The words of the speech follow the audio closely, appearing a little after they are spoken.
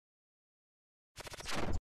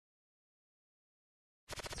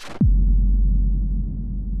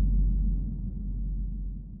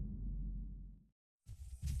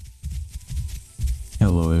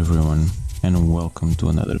welcome to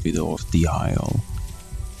another video of the Isle.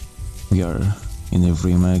 We are in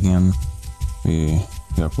Evrima again. We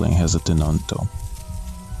are playing as a Tenonto.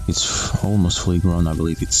 It's almost fully grown, I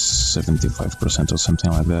believe it's 75% or something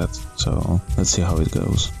like that, so let's see how it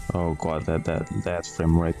goes. Oh god, that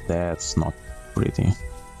frame rate, that's not pretty.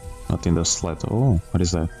 Not in the sled. Oh, what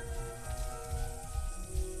is that?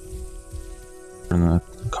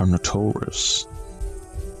 Carnotaurus.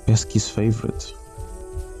 Pesky's favorite.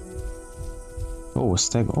 Oh, a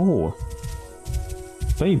stag. Oh,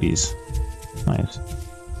 babies. Nice.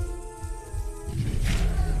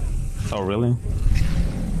 Oh, really?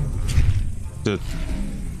 Dude.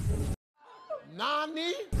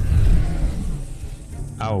 Nani?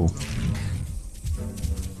 Ow.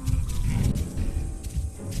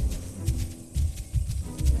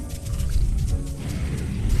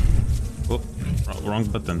 Oh, wrong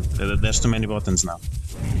button. There's too many buttons now.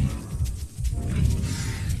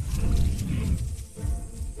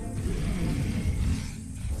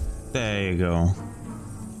 There you go.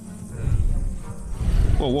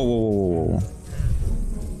 Whoa, whoa, whoa, whoa, whoa.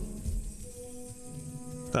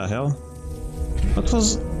 The hell?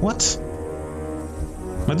 What?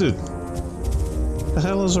 My dude. The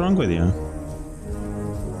hell is wrong with you?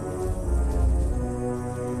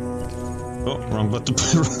 Oh, wrong button,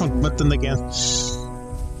 wrong button again.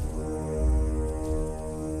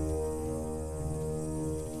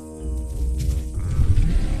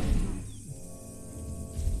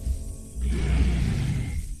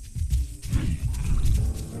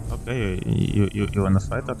 Okay, you wanna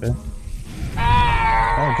fight? Okay.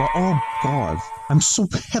 Oh god, I'm so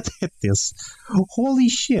bad at this. Holy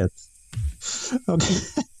shit. Okay.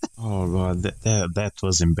 Oh god, that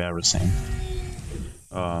was embarrassing.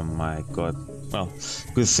 Oh my god. Well,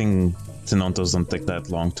 good thing Tenontos don't take that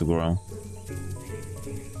long to grow.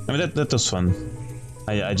 I mean, that was fun.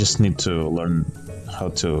 I just need to learn how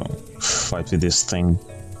to fight with this thing.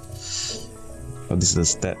 Oh, this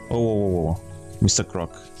is that. Oh, whoa. Mr.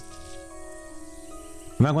 Croc.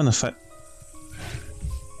 Am I gonna fight?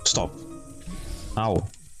 Stop. Ow.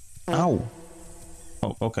 Ow.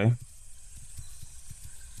 Oh, okay.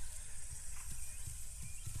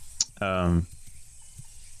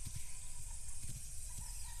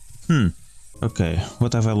 Okay,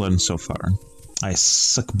 what have I learned so far? I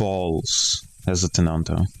suck balls as a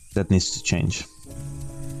Tenonto. That needs to change.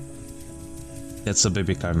 That's a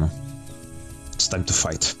baby Carno. It's time to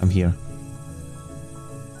fight. I'm here.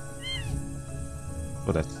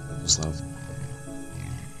 Oh, that was loud.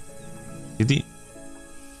 Did he?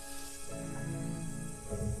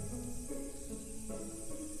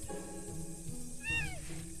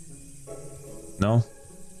 No?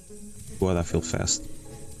 God, I feel fast.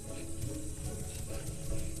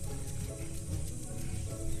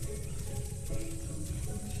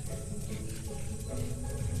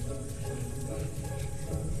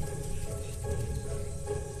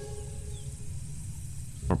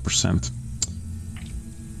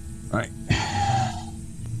 Alright.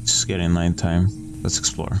 It's getting nighttime. Let's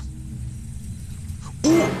explore.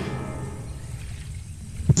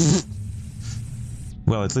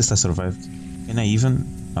 Well, at least I survived. Can I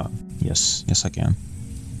even? Oh, yes. Yes, I can.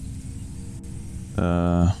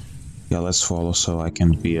 Yeah, let's follow so I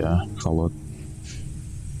can be followed.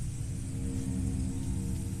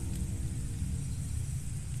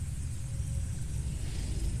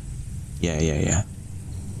 Yeah.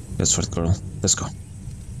 That's right, girl. Let's go.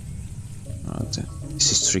 Oh,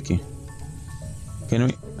 this is tricky. Can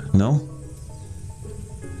we? No?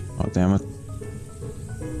 Oh, damn it.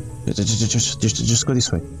 Just go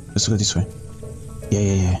this way. Let's go this way.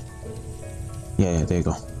 Yeah, there you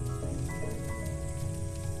go.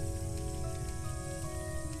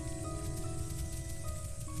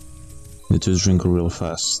 Need to drink real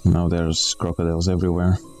fast. Now there's crocodiles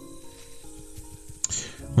everywhere.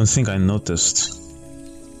 One thing I noticed,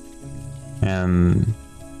 and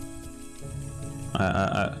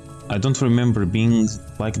I don't remember being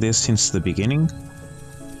like this since the beginning,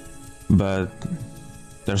 but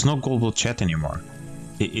there's no global chat anymore.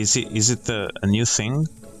 Is it a new thing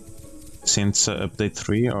since update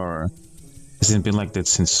 3, or has it been like that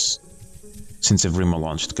since Evrima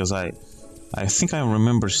launched? Because I think I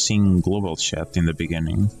remember seeing global chat in the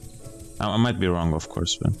beginning. I might be wrong, of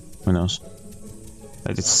course, but who knows?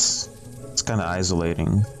 But it's kind of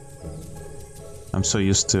isolating. I'm so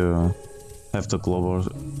used to have the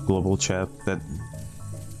global chat that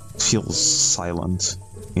feels silent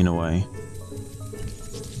in a way.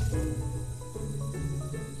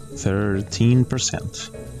 13%.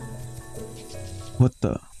 What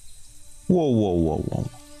the? Whoa.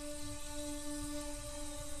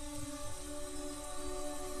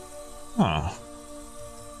 Ah,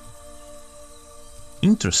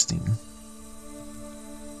 Interesting.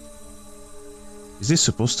 Is this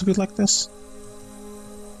supposed to be like this?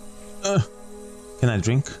 Can I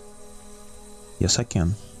drink? Yes, I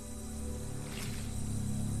can.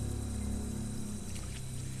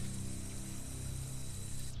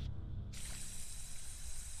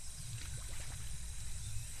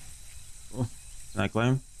 Oh, can I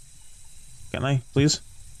climb? Can I, please?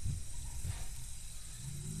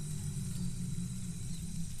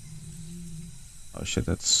 Oh shit,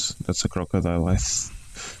 that's a crocodile.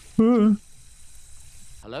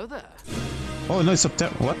 Hello there. Oh no, it's up there.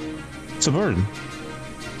 What? It's a bird.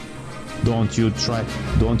 Don't you try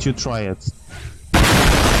it.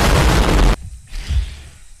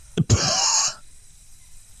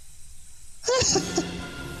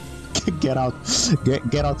 Get out.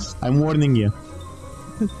 Get out. I'm warning you.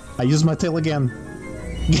 I use my tail again.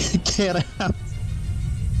 Get out.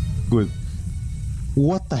 Good.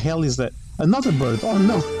 What the hell is that? Another bird. Oh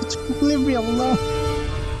no. Leave me alone.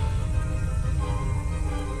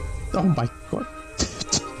 Oh my god.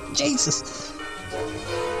 Jesus.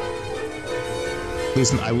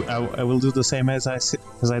 Listen, I will do the same as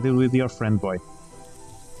I did with your friend, boy.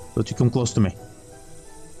 Don't you come close to me.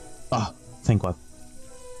 Ah, thank God.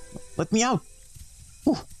 Let me out.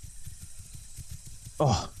 Ooh.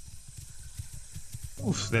 Oh.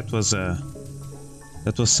 Oof, that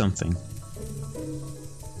was something.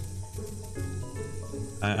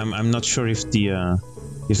 I'm not sure if the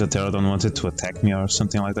pterodon wanted to attack me or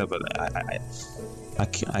something like that, but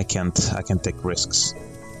I can't take risks.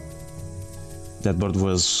 That bird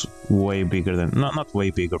was way bigger than not way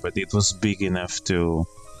bigger, but it was big enough to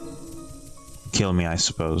kill me, I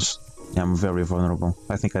suppose. I'm very vulnerable.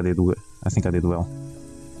 I think I did well.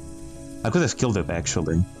 I could have killed it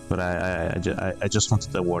actually, but I just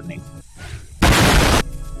wanted a warning.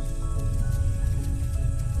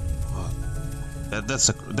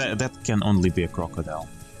 That can only be a crocodile.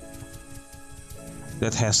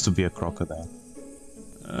 That has to be a crocodile.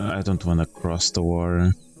 I don't want to cross the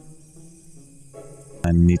water.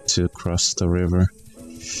 I need to cross the river.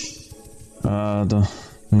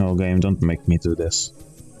 No game, don't make me do this.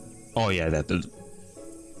 Oh yeah,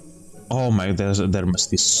 oh my, there must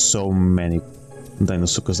be so many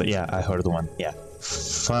dinosaurs. Yeah, I heard one. Yeah.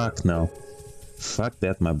 Fuck no. Fuck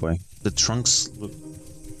that, my boy. The trunks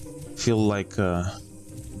feel like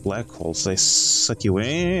black holes. They suck you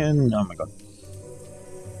in. Oh my god.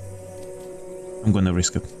 I'm gonna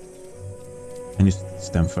risk it. I need to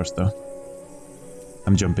stand first though.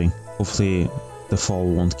 I'm jumping. Hopefully the fall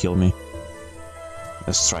won't kill me.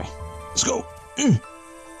 Let's try. Let's go!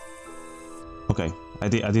 Okay, I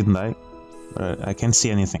didn't die, but I can't see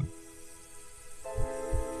anything.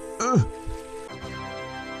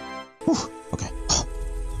 Okay, oh,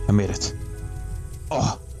 I made it.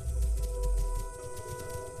 Oh,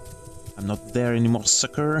 I'm not there anymore,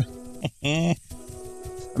 sucker.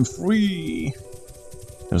 I'm free.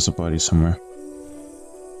 There's a body somewhere.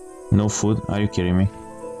 No food? Are you kidding me?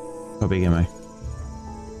 How big am I?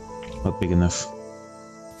 Not big enough.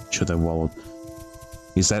 Should have wallowed.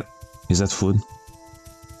 Is that food?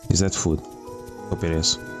 Is that food? Hope it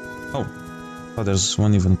is. Oh, there's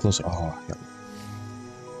one even closer. Oh, hell.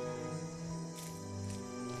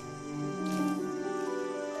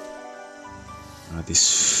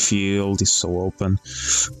 This field is so open.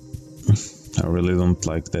 I really don't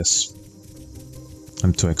like this.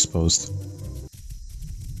 I'm too exposed.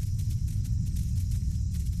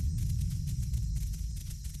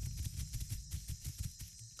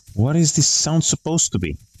 What is this sound supposed to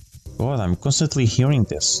be? God, I'm constantly hearing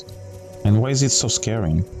this. And why is it so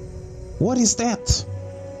scary? What is that?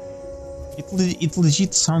 It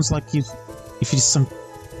legit sounds like if it's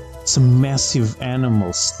some massive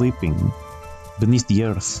animal sleeping beneath the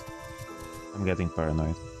earth. I'm getting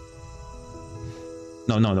paranoid.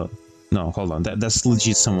 No, hold on. That's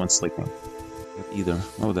legit someone sleeping. Not either.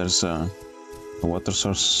 Oh, there's a water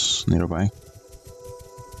source nearby.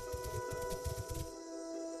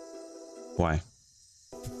 Why?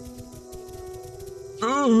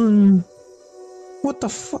 What the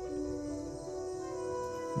fuck?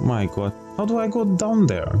 My god, how do I go down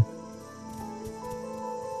there?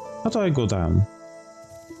 How do I go down?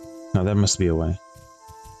 No, there must be a way.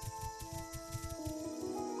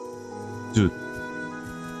 Dude.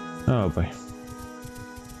 Oh boy.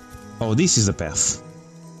 Oh, this is the path.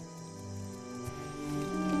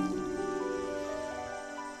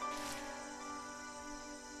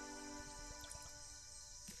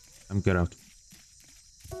 Get out.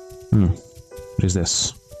 What is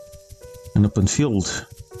this? An open field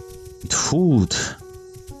with food.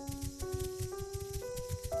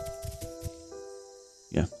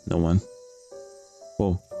 Yeah, no one.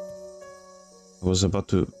 Whoa. I was about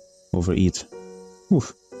to overeat.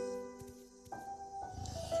 Oof.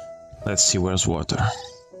 Let's see, where's water?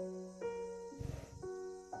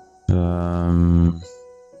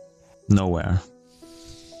 Nowhere.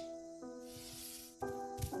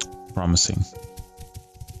 Promising.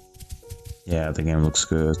 Yeah, the game looks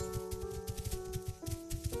good.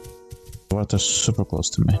 Water's super close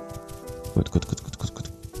to me. Good.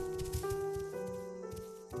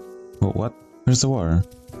 Oh, what? Where's the water?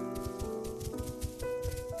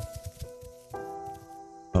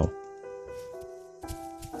 Oh.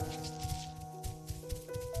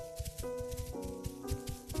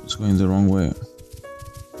 It's going the wrong way.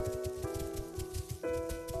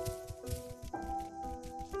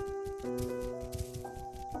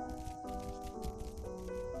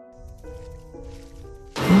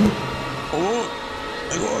 Oh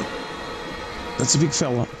my god! That's a big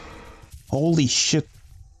fella. Holy shit.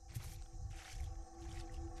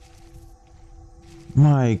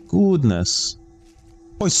 My goodness.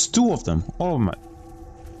 Oh, it's two of them. Oh my.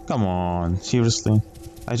 Come on, seriously.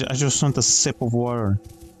 I just want a sip of water.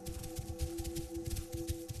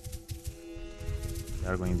 They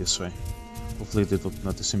are going this way. Hopefully they don't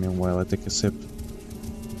notice me while I take a sip.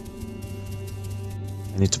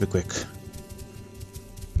 I need to be quick.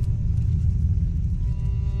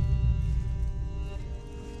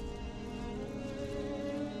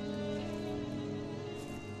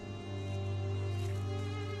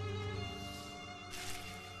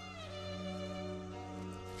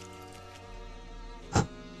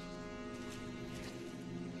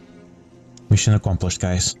 Mission accomplished,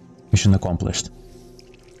 guys. Mission accomplished.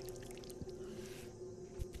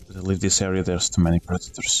 But I leave this area, there's too many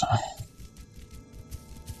predators.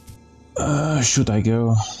 Should I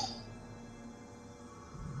go?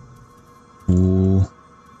 Ooh.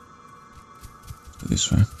 Go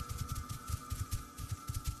this way.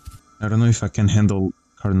 I don't know if I can handle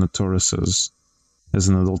Carnotaurus as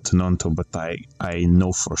an adult Tenonto, but I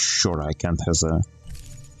know for sure I can't as a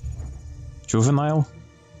juvenile.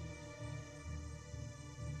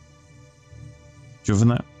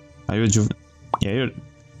 Juvenile? Are you a juvenile? Yeah, you're...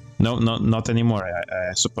 No, not anymore,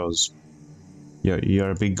 I suppose.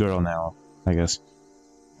 You're a big girl now, I guess.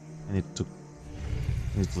 I need to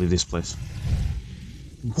leave this place.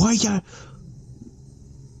 Why are...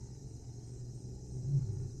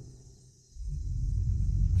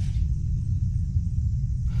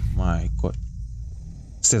 My god.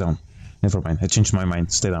 Stay down. Never mind, I changed my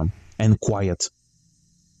mind. Stay down. And quiet.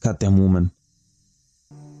 Goddamn woman.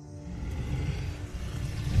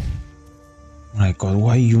 My god,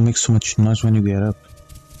 why you make so much noise when you get up?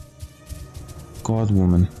 God,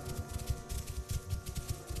 woman.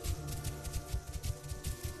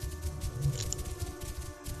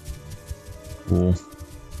 Oh.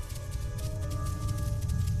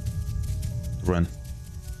 Run.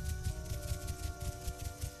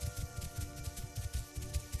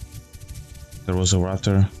 There was a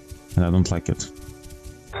raptor, and I don't like it.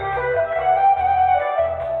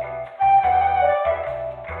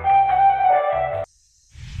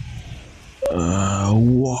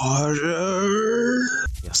 Water.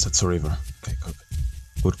 Yes, that's a river. Okay, good.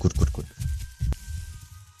 Good.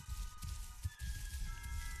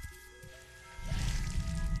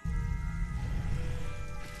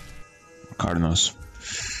 Cardinals.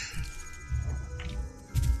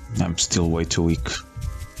 I'm still way too weak.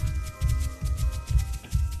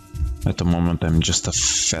 At the moment, I'm just a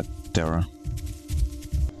fat terror.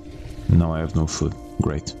 Now I have no food.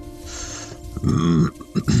 Great.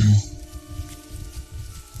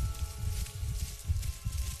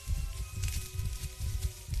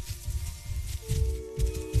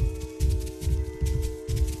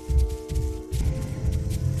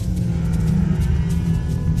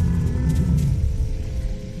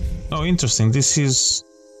 Oh, interesting. This is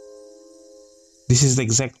the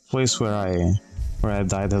exact place where I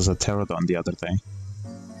died as a pterodon the other day.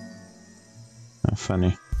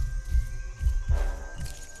 Funny.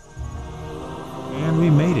 And we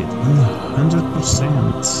made it.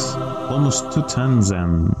 100%. Almost 2 tons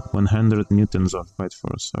and 100 newtons of fight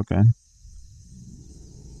force. Okay.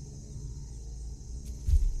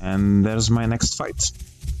 And there's my next fight.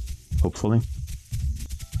 Hopefully.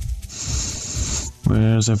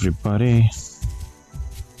 Where's everybody?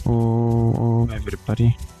 Oh,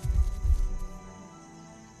 everybody.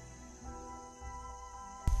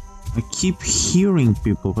 I keep hearing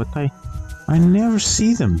people, but I never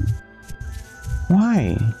see them.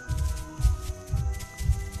 Why?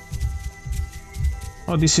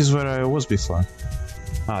 Oh, this is where I was before.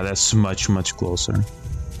 Ah, that's much closer.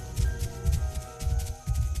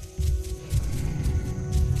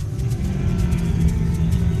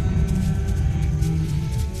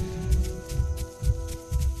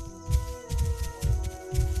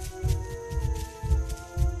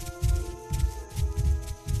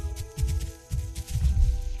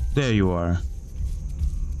 There you are.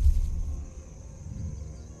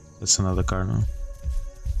 That's another card now.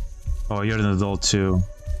 Oh, you're an adult too.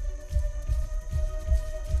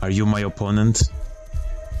 Are you my opponent?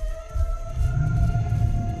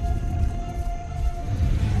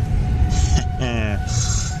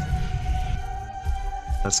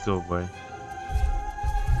 Let's go, boy.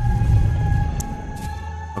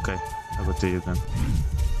 Okay, I'll go to you then.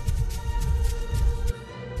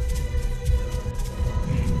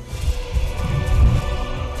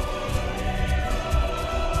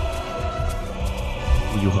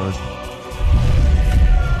 You heard.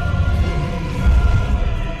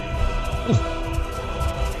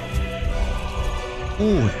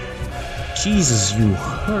 Oh, Jesus, you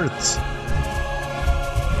hurt.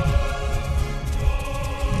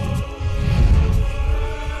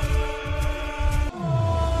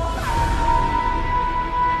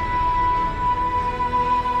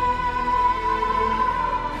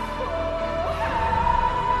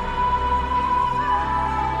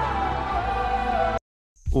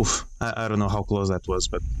 Oof, I don't know how close that was,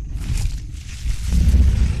 but...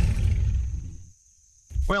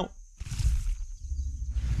 Well...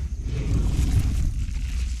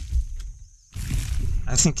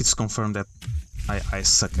 I think it's confirmed that I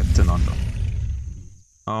suck at Tenonto.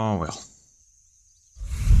 Oh well.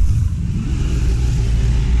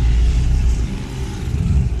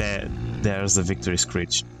 There's the victory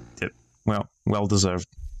screech. Well deserved.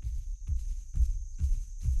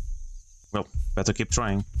 Well, better keep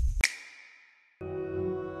trying.